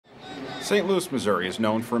St. Louis, Missouri is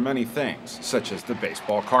known for many things, such as the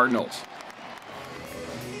baseball Cardinals,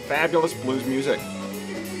 fabulous blues music,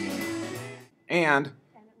 and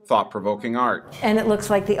thought-provoking art. And it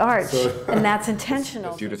looks like the arch, and that's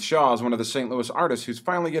intentional. Judith Shaw is one of the St. Louis artists who's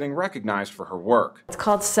finally getting recognized for her work. It's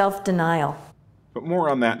called self-denial. But more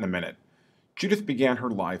on that in a minute. Judith began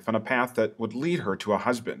her life on a path that would lead her to a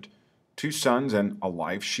husband, 2 sons, and a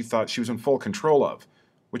life she thought she was in full control of,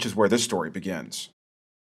 which is where this story begins.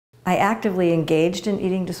 I actively engaged in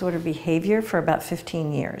eating disorder behavior for about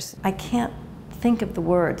 15 years. I can't think of the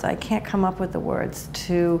words, I can't come up with the words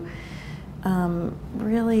to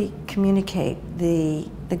really communicate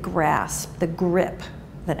the grasp, the grip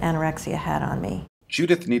that anorexia had on me.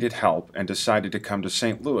 Judith needed help and decided to come to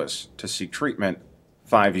St. Louis to seek treatment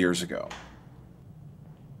 5 years ago.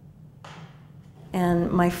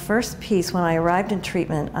 And my first piece, when I arrived in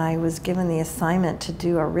treatment, I was given the assignment to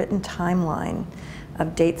do a written timeline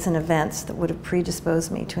of dates and events that would have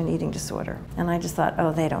predisposed me to an eating disorder. And I just thought,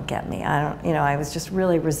 oh, they don't get me. I was just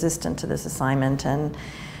really resistant to this assignment, and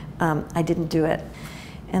I didn't do it.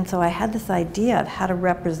 And so I had this idea of how to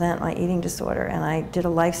represent my eating disorder, and I did a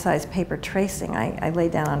life-size paper tracing. I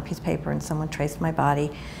laid down on a piece of paper and someone traced my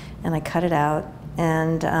body, and I cut it out,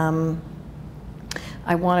 and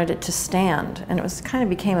I wanted it to stand, and it kind of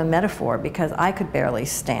became a metaphor because I could barely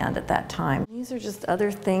stand at that time. These are just other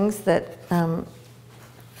things that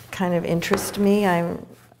kind of interest me. And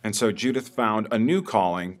so Judith found a new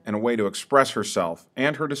calling and a way to express herself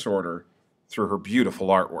and her disorder through her beautiful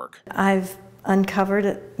artwork. I've uncovered,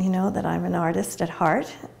 that I'm an artist at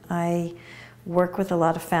heart. I work with a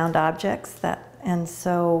lot of found objects, and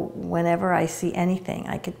so whenever I see anything,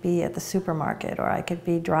 I could be at the supermarket, or I could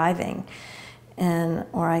be driving,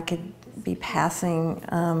 or I could be passing,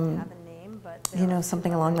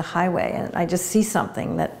 something along the highway, and I just see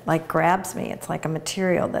something that grabs me. It's like a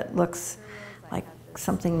material that looks like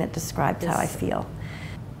something that describes how I feel.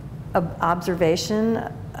 Observation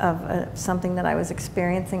of something that I was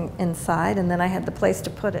experiencing inside, and then I had the place to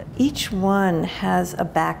put it. Each one has a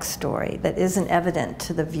backstory that isn't evident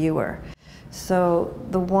to the viewer. So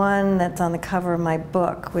the one that's on the cover of my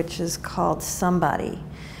book, which is called Somebody,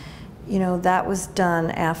 that was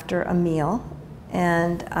done after a meal,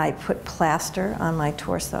 and I put plaster on my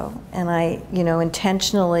torso, and I,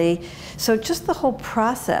 intentionally, so just the whole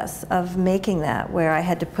process of making that, where I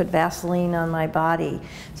had to put Vaseline on my body,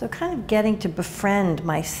 so kind of getting to befriend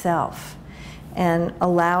myself and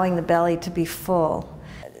allowing the belly to be full.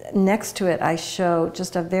 Next to it, I show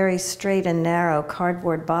just a very straight and narrow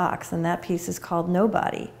cardboard box, and that piece is called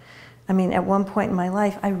Nobody. I mean, at one point in my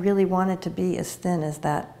life, I really wanted to be as thin as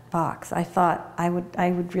that box. I thought I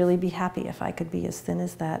would really be happy if I could be as thin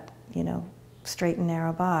as that, straight and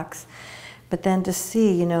narrow box. But then to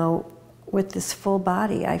see, with this full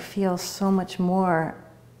body, I feel so much more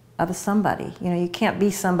of a somebody. You can't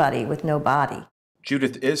be somebody with no body.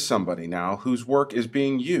 Judith is somebody now whose work is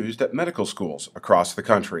being used at medical schools across the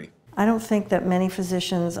country. I don't think that many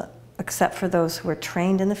physicians, except for those who are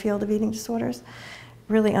trained in the field of eating disorders,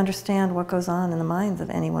 really understand what goes on in the minds of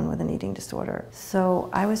anyone with an eating disorder. So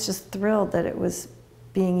I was just thrilled that it was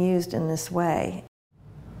being used in this way.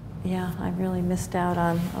 Yeah, I really missed out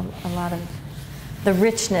on a lot of the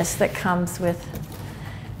richness that comes with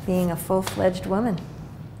being a full-fledged woman.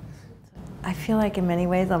 I feel like in many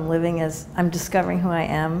ways I'm discovering who I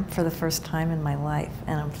am for the first time in my life,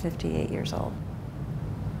 and I'm 58 years old.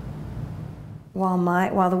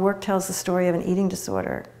 While the work tells the story of an eating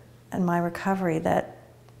disorder and my recovery, that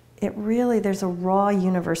there's a raw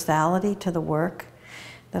universality to the work,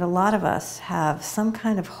 that a lot of us have some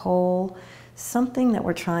kind of hole, something that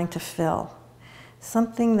we're trying to fill,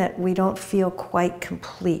 something that we don't feel quite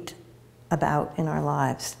complete about in our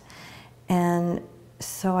lives. And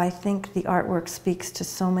so I think the artwork speaks to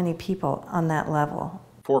so many people on that level.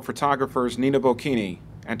 For photographers Nina Bocchini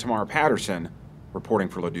and Tamara Patterson, reporting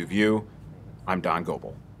for Ladue View, I'm Don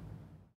Goebel.